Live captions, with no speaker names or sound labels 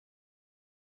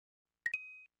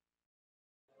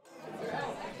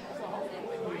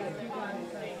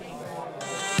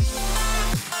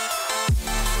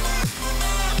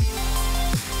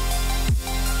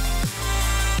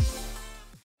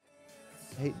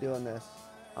doing this.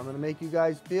 I'm gonna make you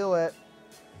guys feel it.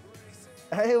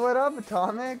 Hey, what up,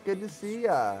 Atomic? Good to see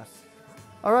ya.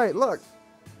 All right, look.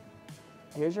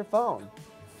 Here's your phone.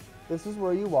 This is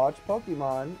where you watch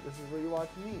Pokemon. This is where you watch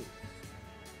me.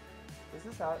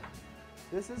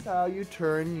 This is how you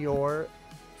turn your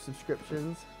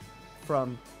subscriptions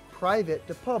from private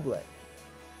to public.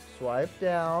 Swipe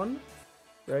down.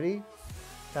 Ready?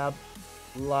 Tap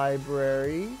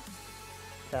library.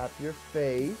 Tap your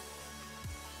face.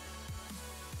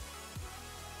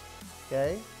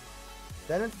 Okay?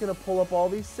 Then it's going to pull up all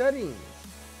these settings.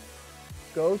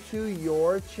 Go to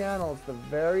your channel. It's the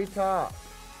very top.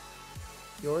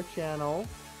 Your channel.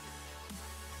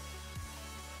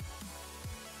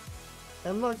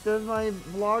 And look, there's my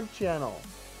vlog channel.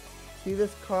 See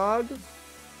this cog?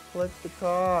 Click the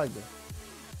cog.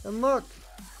 And look,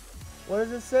 what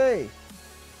does it say?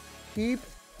 Keep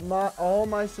all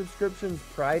my subscriptions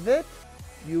private.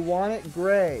 You want it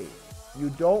gray. You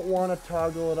don't want to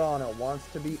toggle it on. It wants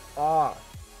to be off.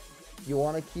 You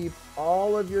want to keep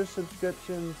all of your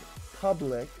subscriptions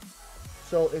public.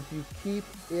 So if you keep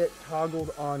it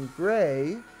toggled on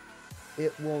gray,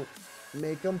 it will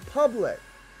make them public.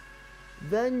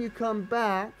 Then you come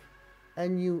back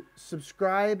and you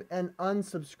subscribe and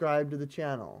unsubscribe to the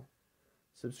channel.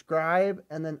 Subscribe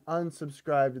and then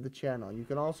unsubscribe to the channel. You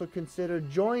can also consider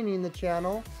joining the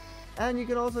channel, and you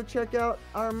can also check out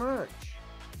our merch.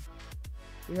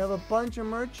 We have a bunch of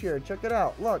merch here. Check it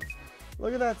out. Look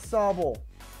at that Sobble.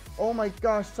 Oh my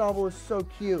gosh, Sobble is so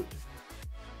cute.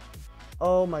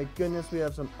 Oh my goodness, we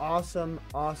have some awesome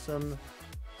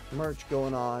merch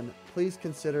going on. Please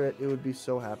consider it. It would be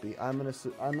so happy. I'm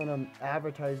gonna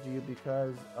advertise to you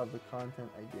because of the content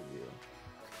I give you.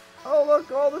 Oh, look,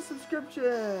 all the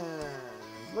subscriptions.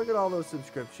 Look at all those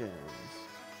subscriptions.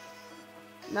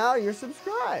 Now you're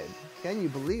subscribed. Can you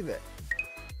believe it?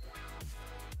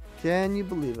 Can you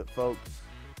believe it, folks?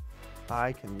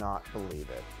 I cannot believe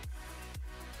it.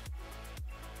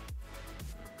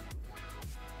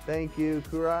 Thank you,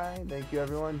 Kurai. Thank you,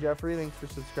 everyone. Jeffrey, thanks for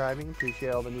subscribing.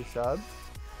 Appreciate all the new subs.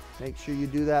 Make sure you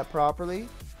do that properly.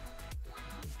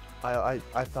 I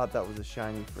thought that was a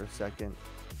shiny for a second.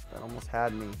 That almost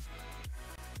had me.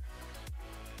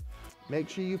 Make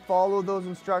sure you follow those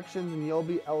instructions and you'll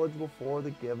be eligible for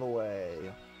the giveaway.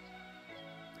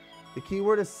 The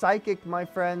keyword is psychic, my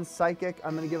friends. Psychic.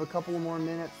 I'm going to give a couple more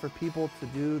minutes for people to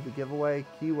do the giveaway.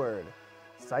 Keyword.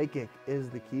 Psychic is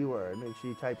the keyword. Make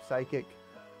sure you type psychic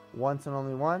once and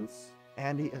only once.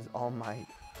 Andy is all might.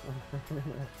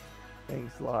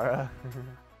 Thanks, Laura.